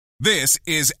This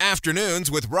is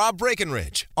Afternoons with Rob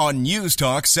Breckenridge on News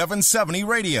Talk 770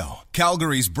 Radio,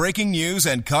 Calgary's breaking news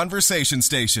and conversation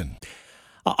station.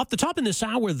 Off the top in this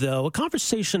hour, though, a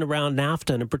conversation around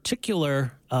NAFTA and in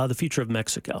particular the future of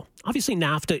Mexico. Obviously,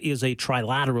 NAFTA is a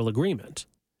trilateral agreement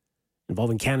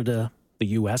involving Canada, the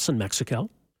U.S., and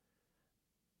Mexico.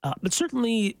 But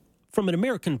certainly, from an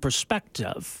American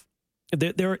perspective,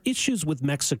 there are issues with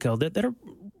Mexico that are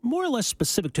more or less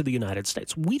specific to the United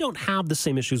States. We don't have the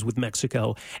same issues with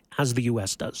Mexico as the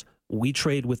U.S. does. We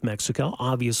trade with Mexico.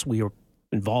 Obviously, we are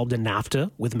involved in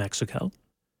NAFTA with Mexico.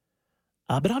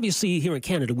 But obviously, here in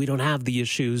Canada, we don't have the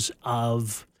issues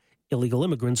of illegal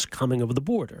immigrants coming over the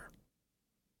border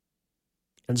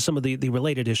and some of the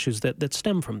related issues that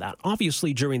stem from that.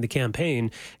 Obviously, during the campaign,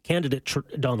 candidate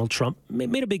Donald Trump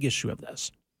made a big issue of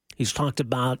this. He's talked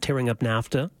about tearing up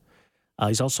NAFTA.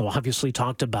 He's also obviously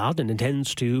talked about and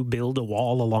intends to build a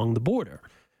wall along the border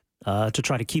to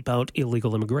try to keep out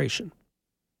illegal immigration.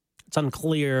 It's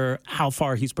unclear how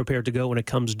far he's prepared to go when it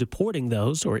comes to deporting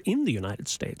those who are in the United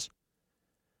States.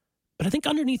 But I think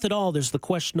underneath it all, there's the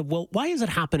question of, well, why is it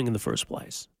happening in the first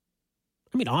place?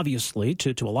 I mean, obviously,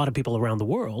 to a lot of people around the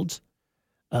world,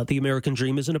 the American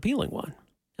dream is an appealing one.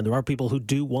 And there are people who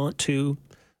do want to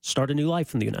start a new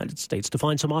life in the United States, to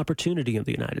find some opportunity in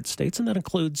the United States, and that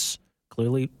includes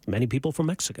clearly many people from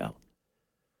Mexico.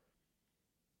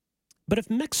 But if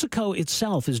Mexico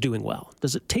itself is doing well,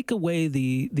 does it take away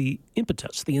the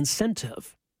impetus, the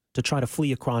incentive to try to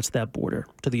flee across that border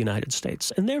to the United States?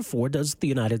 And therefore, does the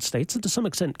United States, and to some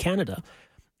extent Canada,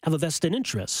 have a vested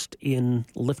interest in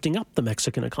lifting up the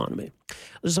Mexican economy?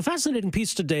 There's a fascinating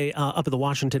piece today up at the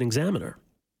Washington Examiner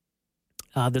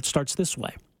that starts this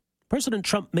way. President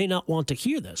Trump may not want to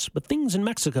hear this, but things in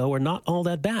Mexico are not all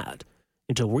that bad.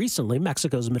 Until recently,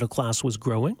 Mexico's middle class was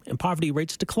growing and poverty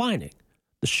rates declining.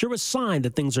 The surest sign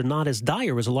that things are not as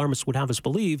dire as alarmists would have us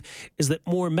believe is that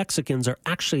more Mexicans are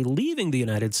actually leaving the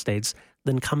United States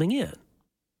than coming in.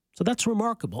 So that's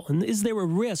remarkable. And is there a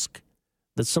risk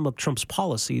that some of Trump's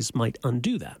policies might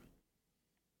undo that?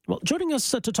 Well, joining us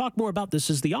to talk more about this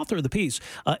is the author of the piece,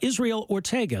 Israel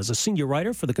Ortega, is a senior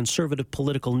writer for the conservative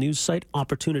political news site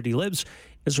Opportunity Libs.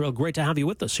 Israel, great to have you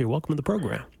with us here. Welcome to the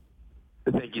program.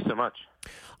 Thank you so much.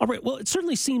 All right. Well, it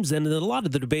certainly seems then that a lot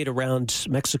of the debate around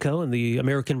Mexico and the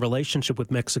American relationship with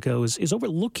Mexico is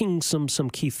overlooking some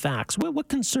key facts. What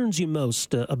concerns you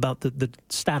most about the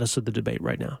status of the debate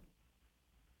right now?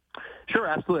 Sure,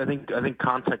 absolutely. I think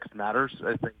context matters.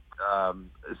 I think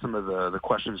some of the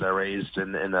questions I raised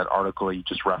in that article you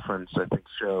just referenced, I think,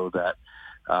 show that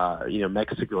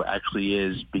Mexico actually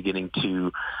is beginning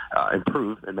to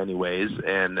improve in many ways.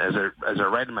 And as I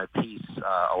write in my piece,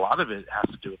 a lot of it has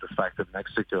to do with the fact that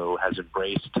Mexico has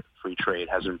embraced free trade,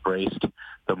 has embraced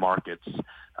the markets,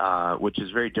 which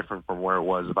is very different from where it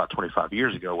was about 25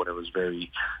 years ago when it was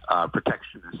very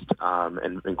protectionist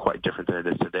and quite different than it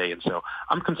is today. And so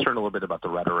I'm concerned a little bit about the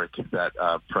rhetoric that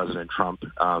President Trump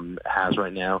has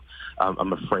right now.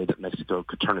 I'm afraid that Mexico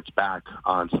could turn its back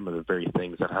on some of the very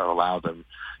things that have allowed them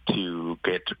to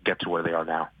get to where they are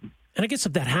now. And I guess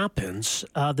if that happens,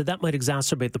 that might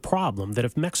exacerbate the problem, that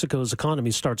if Mexico's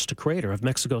economy starts to crater, if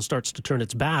Mexico starts to turn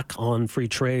its back on free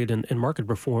trade and market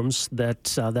reforms,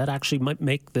 that actually might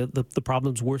make the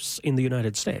problems worse in the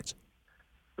United States.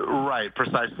 Right,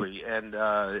 precisely. And,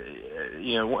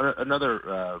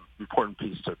 another important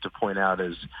piece to point out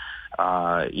is,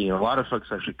 a lot of folks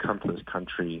actually come to this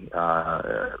country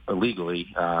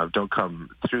illegally, don't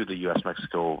come through the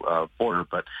U.S.-Mexico border,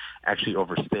 but actually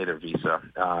overstay their visa.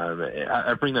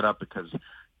 I bring that up because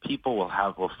people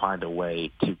will find a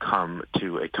way to come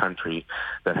to a country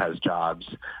that has jobs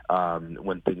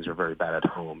when things are very bad at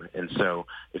home. And so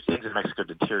if things in Mexico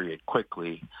deteriorate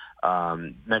quickly,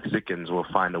 Mexicans will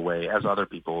find a way, as other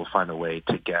people will find a way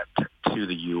to get to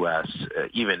the U.S.,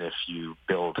 even if you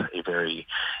build a very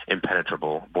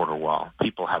impenetrable border wall.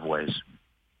 People have ways.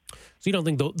 So you don't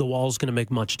think the wall is going to make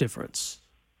much difference?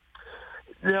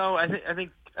 No, I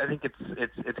think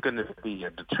it's going to be a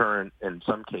deterrent in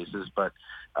some cases, but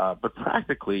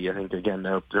practically, I think again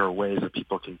there are ways that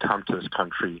people can come to this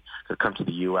country, to come to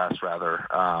the U.S. rather,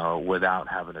 without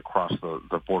having to cross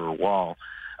the border wall.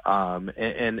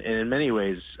 And in many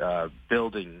ways,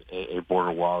 building a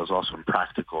border wall is also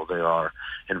impractical. There are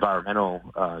environmental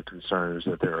concerns,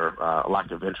 that there are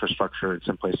lack of infrastructure. In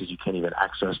some places, you can't even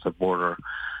access the border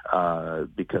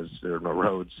because there are no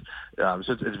roads. So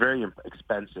it's very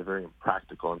expensive, very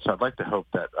impractical. And so I'd like to hope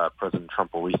that President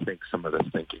Trump will rethink some of this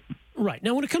thinking. Right.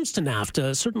 Now, when it comes to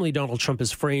NAFTA, certainly Donald Trump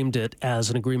has framed it as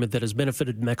an agreement that has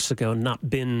benefited Mexico and not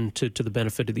been to the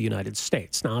benefit of the United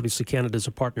States. Now, obviously, Canada is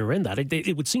a partner in that.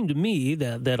 It would seem to me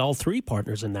that all three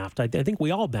partners in NAFTA, I think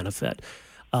we all benefit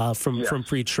from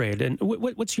free trade. And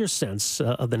what's your sense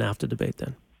of the NAFTA debate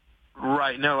then?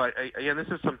 Right. No, again, this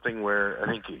is something where I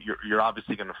think you're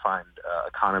obviously going to find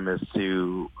economists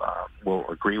who will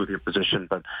agree with your position,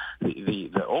 but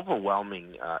the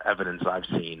overwhelming evidence I've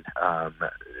seen,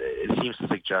 it seems to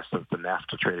suggest that the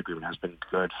NAFTA trade agreement has been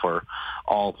good for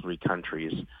all three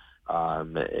countries.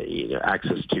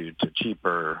 Access to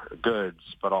cheaper goods,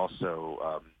 but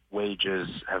also wages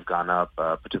have gone up,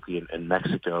 particularly in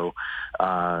Mexico,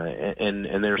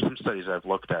 and there are some studies I've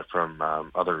looked at from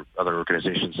other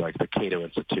organizations like the Cato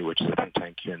Institute, which is a think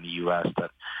tank here in the U.S.,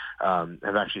 that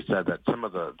have actually said that some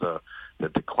of the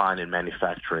decline in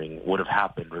manufacturing would have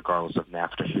happened regardless of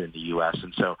NAFTA here in the U.S.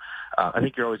 And so I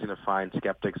think you're always going to find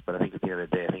skeptics, but I think at the end of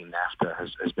the day, I think NAFTA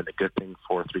has been a good thing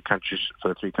for the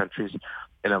three countries,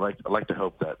 and I'd like to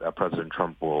hope that President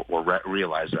Trump will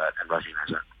realize that and recognize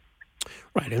that.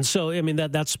 Right, and so I mean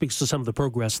that speaks to some of the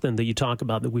progress then that you talk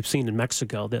about that we've seen in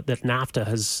Mexico, that NAFTA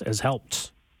has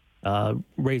helped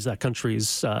raise that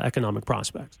country's economic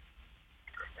prospects.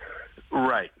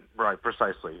 Right,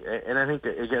 precisely. And I think,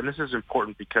 again, this is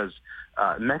important because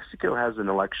Mexico has an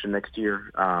election next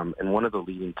year, and one of the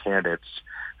leading candidates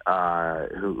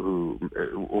who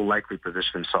will likely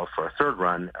position himself for a third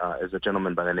run is a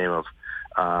gentleman by the name of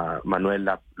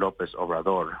Manuel López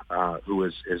Obrador, who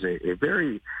is a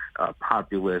very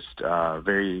populist,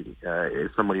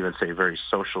 some would even say very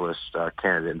socialist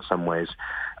candidate in some ways.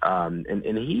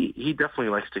 And he definitely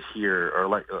likes to hear, or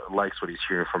likes what he's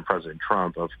hearing from President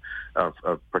Trump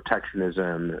of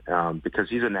protectionism, because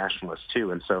he's a nationalist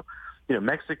too. And so,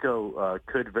 Mexico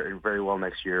could very, very well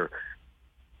next year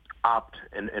opt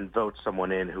and vote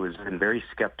someone in who has been very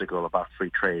skeptical about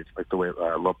free trade, like the way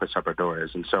López Obrador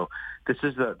is. And so this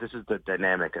is the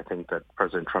dynamic I think that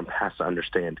President Trump has to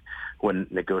understand when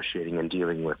negotiating and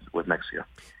dealing with Mexico.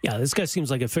 Yeah, this guy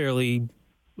seems like a fairly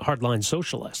hardline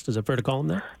socialist. Is it fair to call him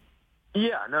that?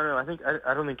 Yeah, no.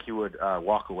 I don't think he would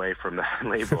walk away from that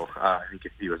label. I think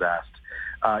if he was asked.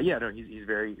 He's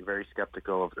very, very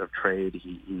skeptical of trade.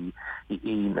 He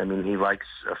likes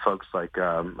folks like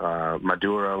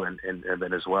Maduro and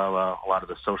Venezuela, a lot of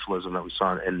the socialism that we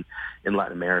saw in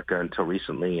Latin America until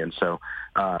recently. And so,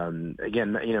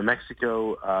 again,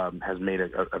 Mexico has made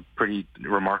a pretty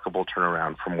remarkable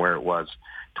turnaround from where it was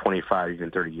 25,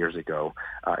 even 30 years ago.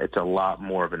 It's a lot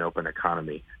more of an open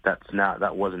economy.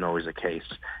 That wasn't always the case.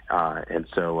 And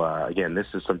so, again, this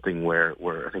is something where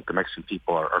I think the Mexican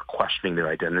people are questioning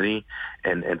their identity,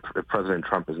 and if President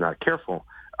Trump is not careful,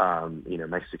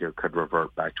 Mexico could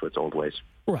revert back to its old ways.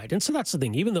 Right, and so that's the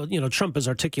thing. Even though Trump has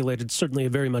articulated certainly a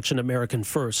very much an American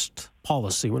first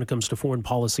policy when it comes to foreign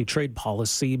policy, trade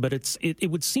policy, but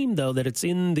it would seem though that it's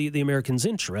in the Americans'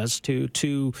 interest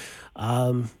to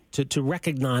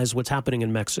recognize what's happening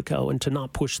in Mexico and to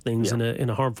not push things in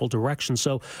a harmful direction.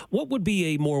 So, what would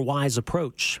be a more wise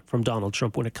approach from Donald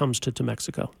Trump when it comes to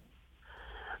Mexico?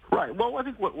 Right. Well, I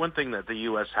think one thing that the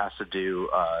U.S. has to do,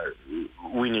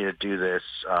 we need to do this,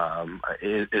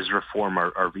 is reform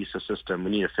our visa system.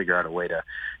 We need to figure out a way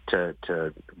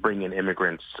to bring in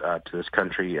immigrants to this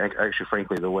country. Actually,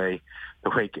 frankly, the way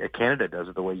Canada does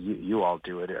it, the way you all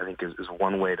do it, I think is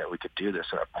one way that we could do this.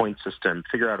 A point system,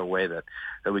 figure out a way that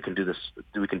we can do this.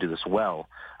 We can do this well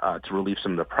to relieve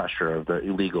some of the pressure of the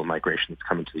illegal migration that's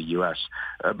coming to the U.S.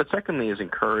 But secondly, is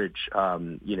encourage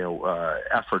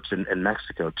efforts in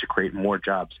Mexico to create more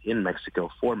jobs in Mexico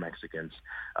for Mexicans.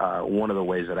 One of the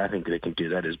ways that I think they can do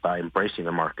that is by embracing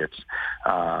the markets,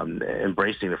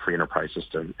 embracing the free enterprise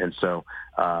system. And so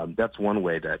that's one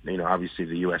way that, obviously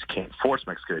the U.S. can't force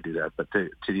Mexico to do that, but to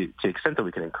the extent that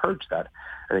we can encourage that,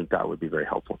 I think that would be very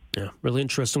helpful. Yeah, really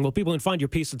interesting. Well, people can find your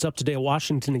piece. It's up today at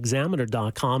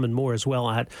WashingtonExaminer.com and more as well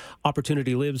at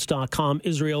OpportunityLibs.com.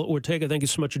 Israel Ortega, thank you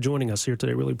so much for joining us here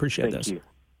today. Really appreciate this. Thank you.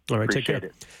 All right, Appreciate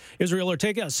take care. Israel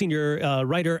Ortega, senior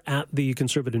writer at the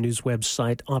conservative news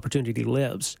website Opportunity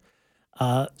Libs.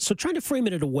 So trying to frame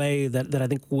it in a way that I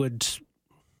think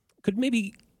could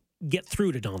maybe get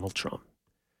through to Donald Trump.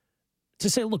 To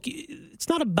say, look, it's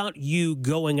not about you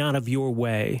going out of your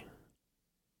way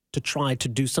to try to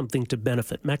do something to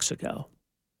benefit Mexico.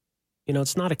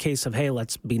 It's not a case of, hey,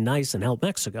 let's be nice and help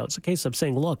Mexico. It's a case of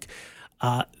saying, look,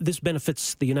 this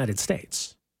benefits the United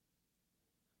States.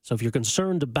 So if you're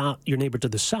concerned about your neighbor to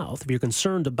the south, if you're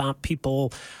concerned about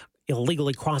people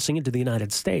illegally crossing into the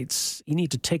United States, you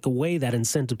need to take away that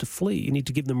incentive to flee. You need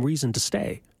to give them reason to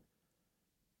stay.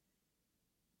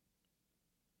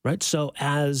 right? So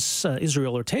as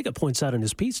Israel Ortega points out in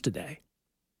his piece today,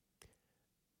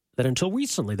 that until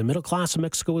recently, the middle class of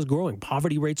Mexico was growing.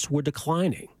 Poverty rates were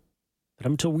declining. That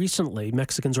until recently,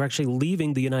 Mexicans were actually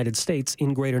leaving the United States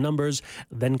in greater numbers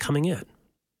than coming in.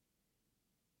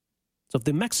 So if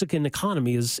the Mexican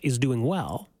economy is doing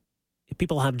well, if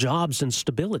people have jobs and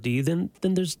stability, then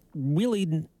there's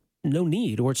really no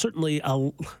need, or certainly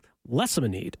less of a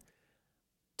need,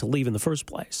 to leave in the first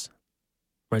place.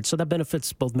 Right? So that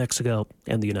benefits both Mexico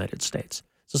and the United States.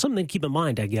 So something to keep in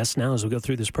mind, I guess, now as we go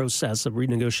through this process of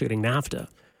renegotiating NAFTA.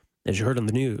 As you heard on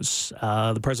the news,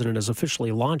 the president has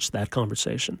officially launched that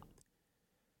conversation,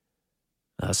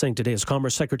 saying today his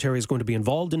Commerce Secretary is going to be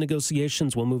involved in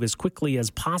negotiations, will move as quickly as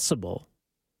possible,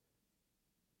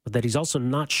 but that he's also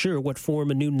not sure what form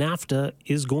a new NAFTA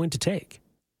is going to take.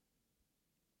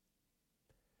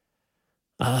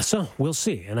 So we'll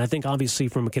see. And I think, obviously,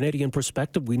 from a Canadian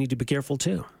perspective, we need to be careful,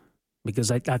 too.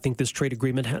 Because I think this trade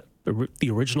agreement,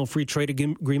 the original free trade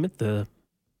agreement, the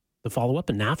follow-up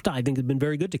in NAFTA, I think has been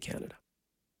very good to Canada.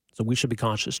 So we should be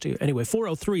cautious, too. Anyway,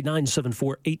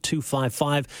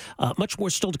 403-974-8255. Much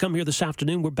more still to come here this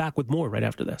afternoon. We're back with more right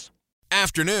after this.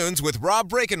 Afternoons with Rob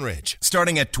Breckenridge,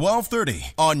 starting at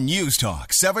 12:30 on News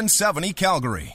Talk 770 Calgary.